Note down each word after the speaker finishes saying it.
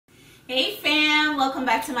Hey fam, welcome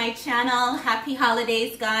back to my channel. Happy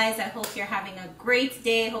holidays guys. I hope you're having a great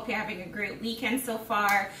day. Hope you're having a great weekend so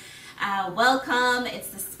far. Welcome. It's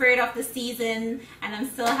the spirit of the season and I'm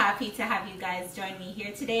so happy to have you guys join me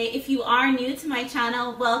here today. If you are new to my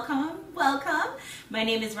channel, welcome. My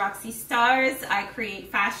name is Roxie Stars. I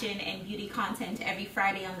create fashion and beauty content every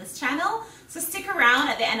Friday on this channel. So stick around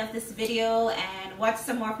at the end of this video and watch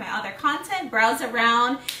some more of my other content, browse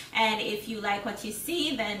around, and if you like what you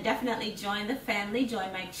see, then definitely join the family,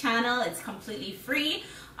 join my channel. It's completely free.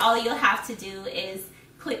 All you'll have to do is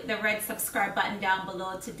click the red subscribe button down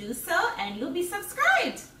below to do so and you'll be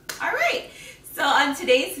subscribed. All right, so on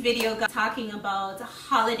today's video, I'm talking about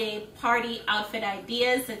holiday party outfit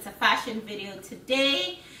ideas. It's a fashion video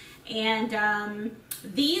today, and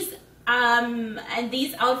these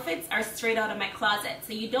outfits are straight out of my closet,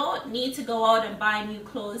 so you don't need to go out and buy new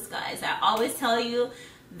clothes, guys. I always tell you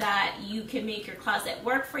that you can make your closet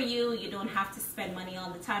work for you. You don't have to spend money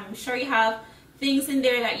all the time. I'm sure you have things in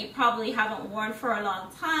there that you probably haven't worn for a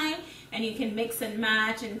long time, and you can mix and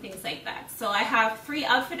match and things like that. So I have 3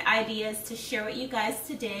 outfit ideas to share with you guys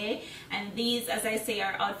today, and these, as I say,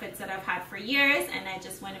 are outfits that I've had for years and I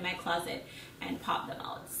just went in my closet and popped them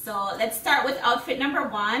out. So let's start with outfit number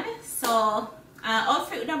 1. So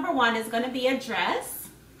outfit number 1 is going to be a dress.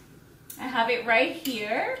 I have it right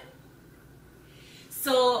here.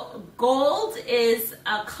 So gold is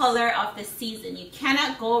a color of the season. You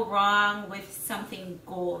cannot go wrong with something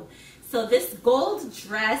gold. So this gold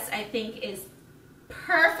dress, I think, is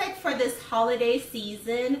perfect for this holiday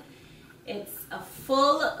season. It's a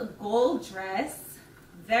full gold dress,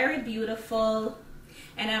 very beautiful,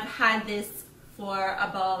 and I've had this for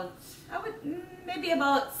about, maybe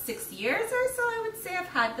about 6 years or so. I would say I've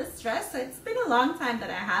had this dress. So it's been a long time that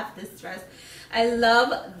I have this dress. I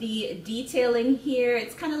love the detailing here.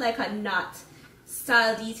 It's kind of like a knot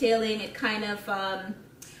style detailing. It kind of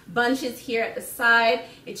bunches here at the side.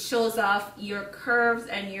 It shows off your curves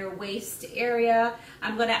and your waist area.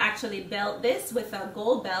 I'm going to actually belt this with a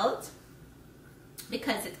gold belt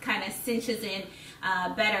because it kind of cinches in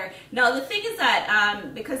better. Now the thing is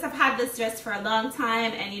that because I've had this dress for a long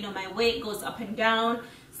time, and you know, my weight goes up and down,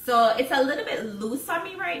 so it's a little bit loose on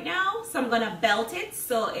me right now, so I'm going to belt it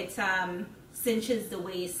so it cinches the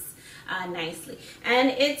waist nicely. And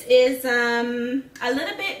it is a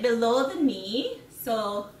little bit below the knee,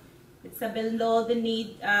 so it's a below the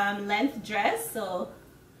knee length dress, so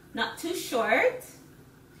not too short.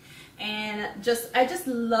 And I just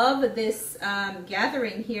love this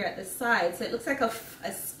gathering here at the side. So it looks like a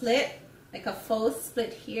split, like a faux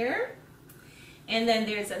split here, and then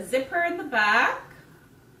there's a zipper in the back,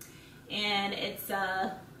 and it's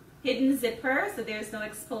a hidden zipper, so there's no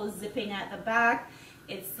exposed zipping at the back.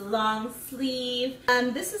 It's long sleeve.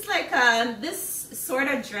 This is like this sort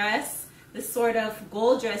of dress, this sort of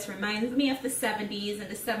gold dress reminds me of the 70s. In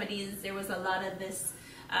the 70s there was a lot of this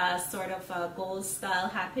sort of gold style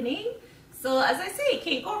happening. So as I say, it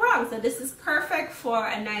can't go wrong. So this is perfect for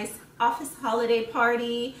a nice office holiday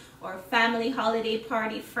party or family holiday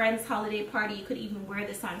party, friends holiday party. You could even wear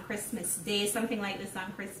this on Christmas Day, something like this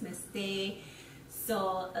on Christmas Day.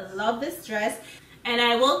 So I love this dress, and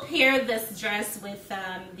I will pair this dress with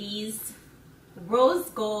these rose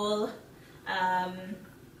gold, kind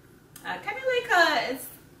of like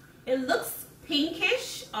it looks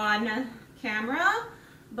pinkish on camera,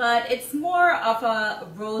 but it's more of a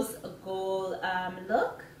rose gold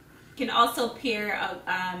look. You can also pair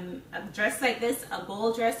a dress like this, a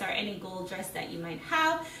gold dress or any gold dress that you might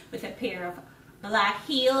have, with a pair of black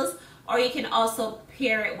heels, or you can also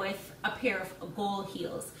pair it with a pair of gold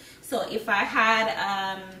heels. So if I had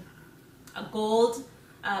a gold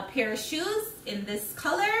pair of shoes in this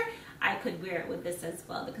color, I could wear it with this as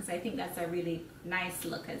well, because I think that's a really nice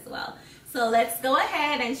look as well. So let's go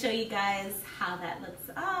ahead and show you guys how that looks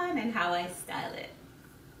on and how I style it.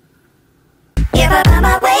 If I find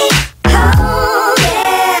my way home,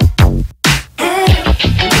 yeah,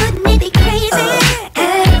 wouldn't it be crazy?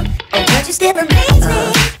 But you still amaze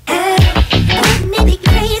me. Wouldn't it be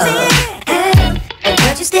crazy?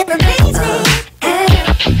 But you still amaze me.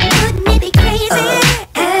 Wouldn't it be crazy?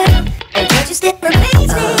 But you still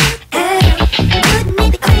amaze me. Wouldn't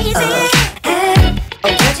it be crazy?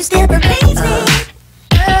 But you still amaze me.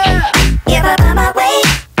 If I find my way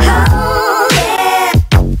home, yeah.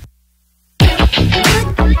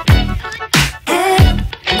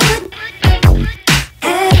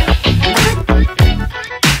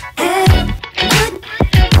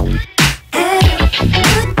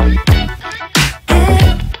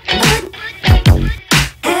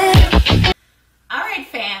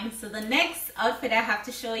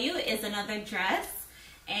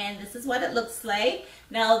 this is what it looks like.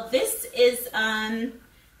 Now this is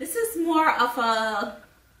more of a,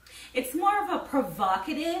 it's more of a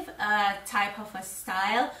provocative type of a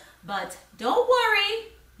style, but don't worry,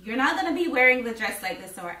 you're not going to be wearing the dress like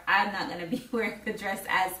this, or I'm not going to be wearing the dress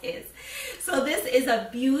as is. So this is a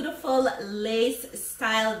beautiful lace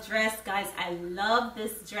style dress, guys. I love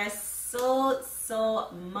this dress so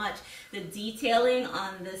much. The detailing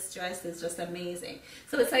on this dress is just amazing.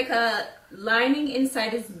 So it's like a lining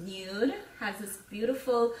inside is nude, has this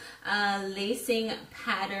beautiful lacing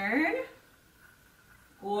pattern,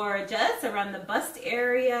 gorgeous around the bust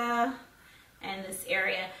area and this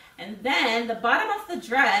area. And then the bottom of the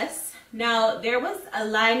dress, now there was a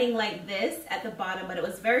lining like this at the bottom, but it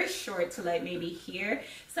was very short to like maybe here,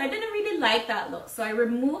 so I didn't really like that look. So I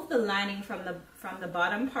removed the lining from the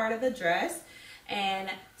bottom part of the dress,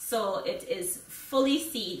 and so it is fully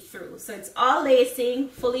see-through. So it's all lacing,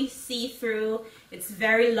 fully see-through. It's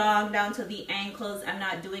very long down to the ankles. I'm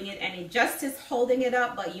not doing it any justice holding it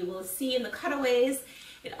up, but you will see in the cutaways.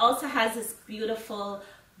 It also has this beautiful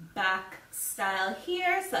back style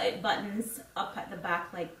here, so it buttons up at the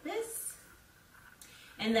back like this,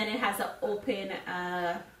 and then it has an open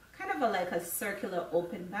kind of like a circular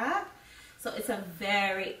open back. So it's a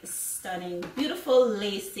very stunning, beautiful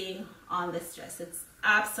lacing on this dress. It's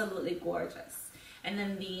absolutely gorgeous. And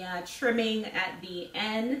then the trimming at the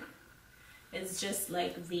end is just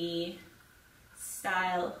like the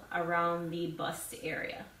style around the bust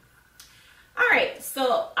area. Alright,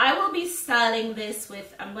 so I will be styling this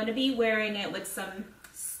with, I'm going to be wearing it with some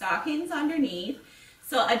stockings underneath.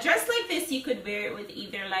 So a dress like this, you could wear it with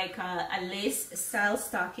either like a lace style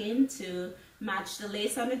stocking to match the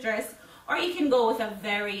lace on the dress, or you can go with a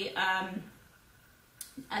very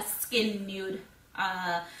a skin nude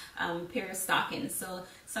pair of stockings. So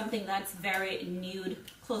something that's very nude,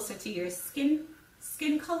 closer to your skin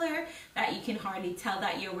color, that you can hardly tell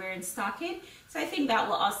that you're wearing stocking. So I think that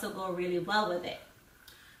will also go really well with it.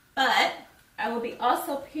 But I will be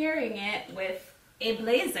also pairing it with a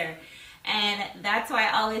blazer. And that's why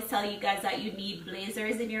I always tell you guys that you need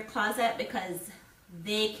blazers in your closet, because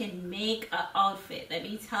they can make an outfit. Let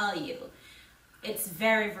me tell you, it's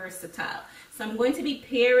very versatile. So I'm going to be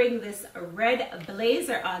pairing this red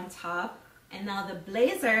blazer on top. And now the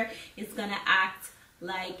blazer is going to act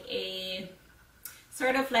like a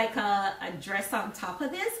sort of like a dress on top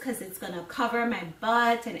of this, because it's going to cover my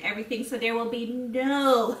butt and everything, so there will be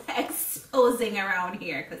no exposing around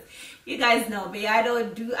here, because you guys know me, I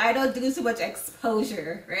don't do too much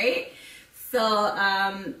exposure, right? So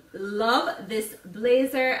love this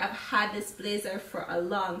blazer. I've had this blazer for a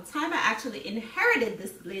long time. I actually inherited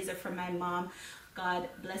this blazer from my mom. God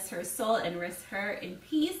bless her soul and rest her in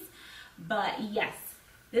peace. But yes,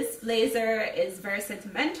 this blazer is very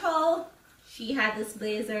sentimental. She had this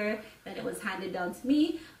blazer, then it was handed down to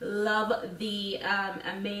me. Love the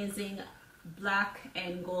amazing black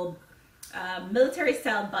and gold military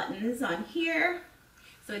style buttons on here.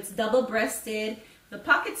 So it's double breasted. The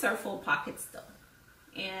pockets are full pockets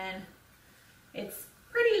though. And it's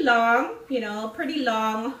pretty long, you know, pretty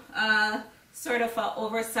long, sort of an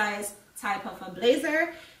oversized type of a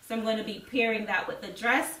blazer. So I'm going to be pairing that with the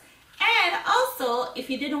dress. And also, if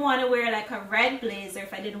you didn't want to wear like a red blazer,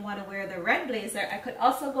 if I didn't want to wear the red blazer, I could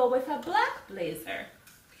also go with a black blazer.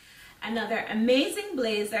 Another amazing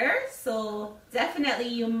blazer. So definitely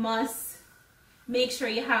you must make sure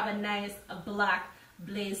you have a nice black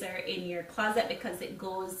blazer in your closet, because it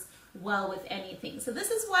goes well with anything. So this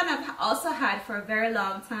is one I've also had for a very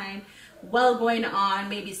long time, well going on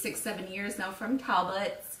maybe 6-7 years now, from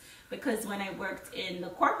Talbot's. Because when I worked in the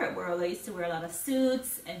corporate world, I used to wear a lot of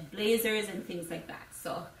suits and blazers and things like that.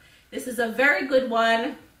 So this is a very good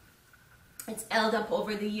one. It's held up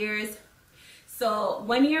over the years. So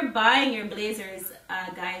when you're buying your blazers,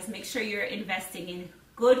 guys, make sure you're investing in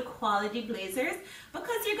good quality blazers,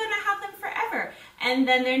 because you're going to have them forever. And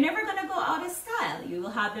then they're never going to go out of style. You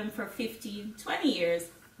will have them for 15, 20 years,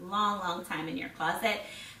 long time in your closet.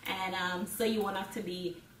 And so you won't have to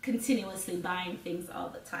be continuously buying things all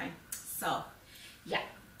the time. So yeah,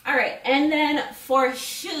 all right. And then for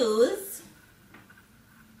shoes,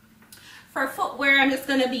 for footwear, I'm just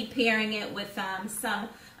going to be pairing it with some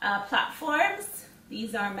platforms.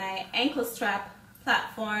 These are my ankle strap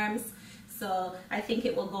platforms, so I think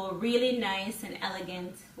it will go really nice and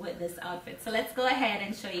elegant with this outfit. So let's go ahead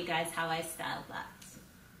and show you guys how I style that.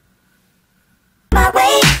 My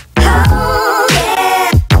way home,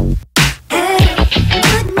 yeah.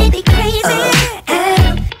 Wouldn't it be crazy?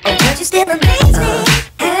 But you still amaze me.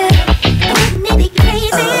 Wouldn't it be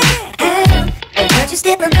crazy? But you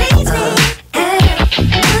still amaze me.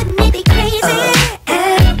 Wouldn't it be crazy?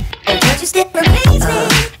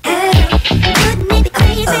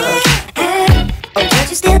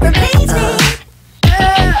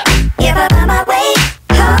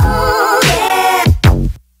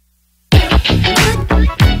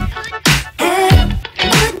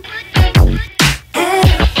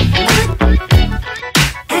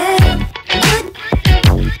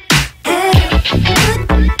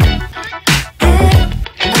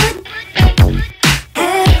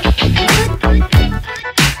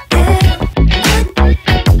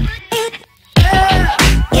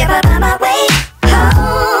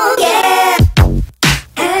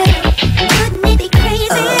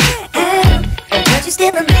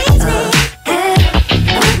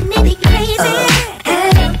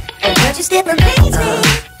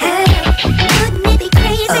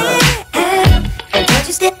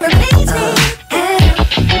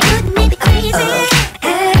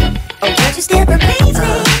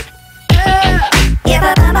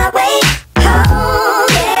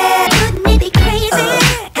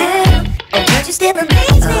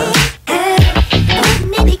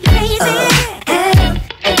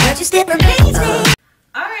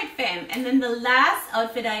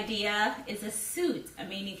 idea is a suit. I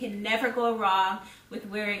mean, you can never go wrong with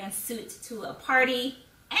wearing a suit to a party,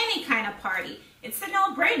 any kind of party. It's a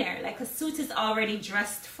no-brainer. Like, a suit is already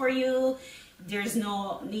dressed for you. There's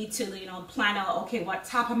no need to, you know, plan out, okay, what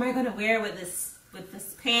top am I gonna wear with this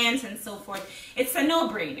pants and so forth. It's a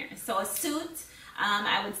no-brainer. So a suit,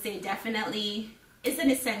 I would say, definitely is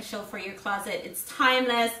an essential for your closet. It's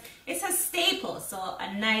timeless. It's a staple. So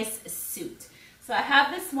a nice suit. So I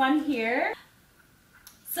have this one here.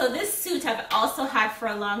 So this suit I've also had for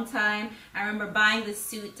a long time. I remember buying this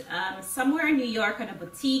suit somewhere in New York in a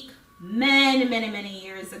boutique many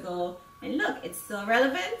years ago. And look, it's still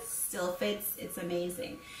relevant, still fits, it's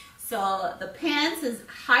amazing. So the pants is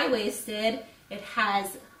high-waisted. It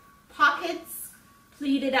has pockets,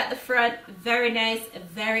 pleated at the front, very nice,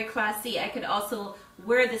 very classy. I could also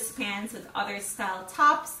wear this pants with other style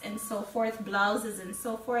tops and so forth, blouses and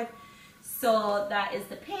so forth. So that is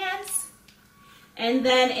the pants. And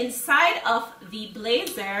then inside of the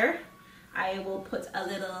blazer, I will put a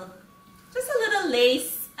little, just a little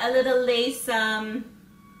lace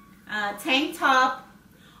tank top,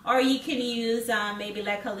 or you can use maybe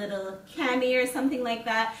like a little cami or something like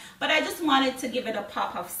that. But I just wanted to give it a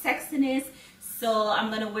pop of sexiness. So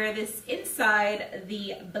I'm gonna wear this inside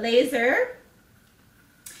the blazer.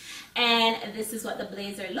 And this is what the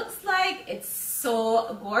blazer looks like. It's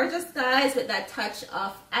so gorgeous, guys, with that touch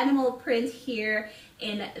of animal print here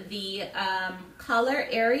in the collar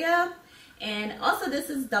area. And also this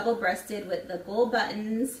is double-breasted with the gold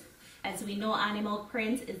buttons. As we know, animal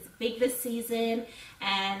print is big this season,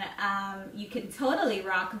 and you can totally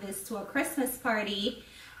rock this to a Christmas party.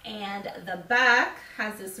 And the back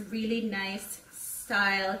has this really nice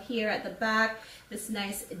style here at the back, this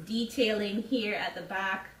nice detailing here at the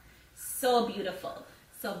back. So beautiful.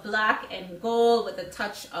 So black and gold with a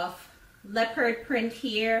touch of leopard print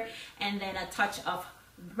here, and then a touch of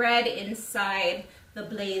red inside the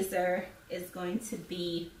blazer is going to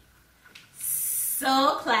be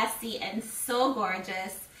so classy and so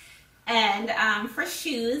gorgeous. And for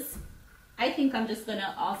shoes, I think I'm just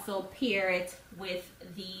gonna also pair it with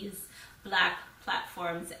these black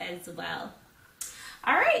platforms as well.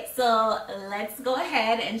 All right, so let's go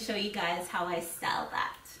ahead and show you guys how I style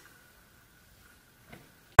that.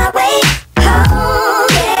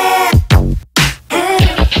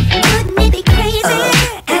 Wouldn't it be crazy?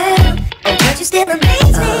 But you still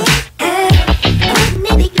amaze me. Wouldn't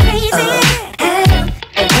it be crazy?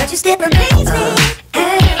 But you still amaze me.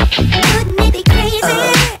 Wouldn't it be crazy?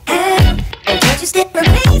 But you still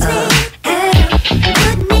amaze me.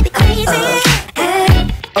 Wouldn't it be crazy?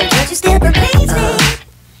 But you still amaze me.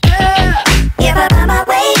 If I'm on my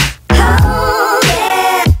way home,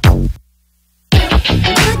 yeah.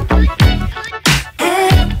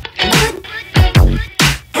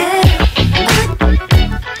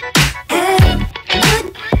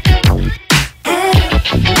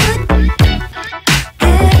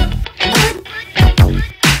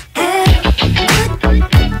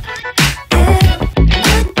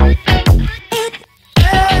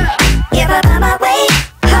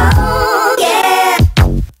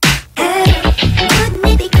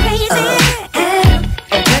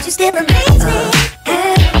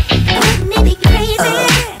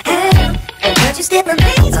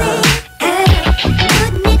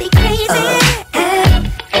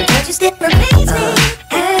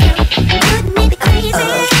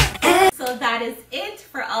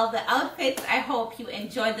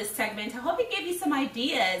 Enjoyed this segment. I hope it gave you some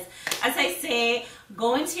ideas. As I say,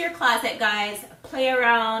 go into your closet, guys, play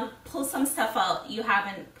around, pull some stuff out you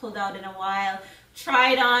haven't pulled out in a while,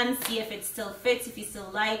 try it on, see if it still fits, if you still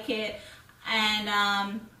like it,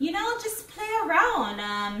 and you know, just play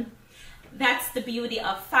around. That's the beauty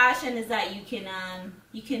of fashion, is that you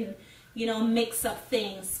can you know, mix up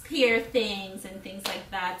things, pair things and things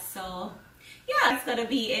like that. So yeah, that's gonna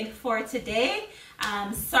be it for today.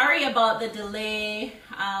 Sorry about the delay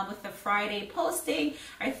with the Friday posting.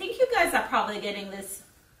 I think you guys are probably getting this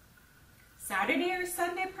Saturday or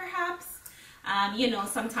Sunday perhaps. You know,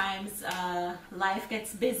 sometimes life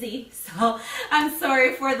gets busy, so I'm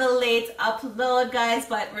sorry for the late upload, guys,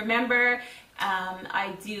 but remember,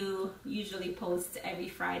 I do usually post every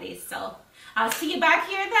Friday. So I'll see you back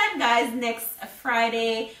here then, guys, next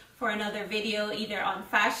Friday for another video, either on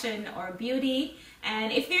fashion or beauty.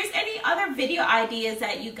 And if there's any other video ideas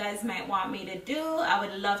that you guys might want me to do, I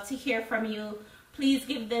would love to hear from you. Please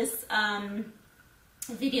give this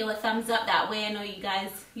video a thumbs up. That way I know you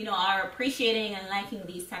guys, you know, are appreciating and liking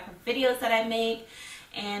these type of videos that I make.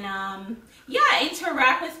 And yeah,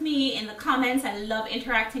 interact with me in the comments. I love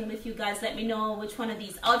interacting with you guys. Let me know which one of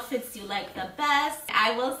these outfits you like the best.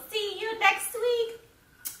 I will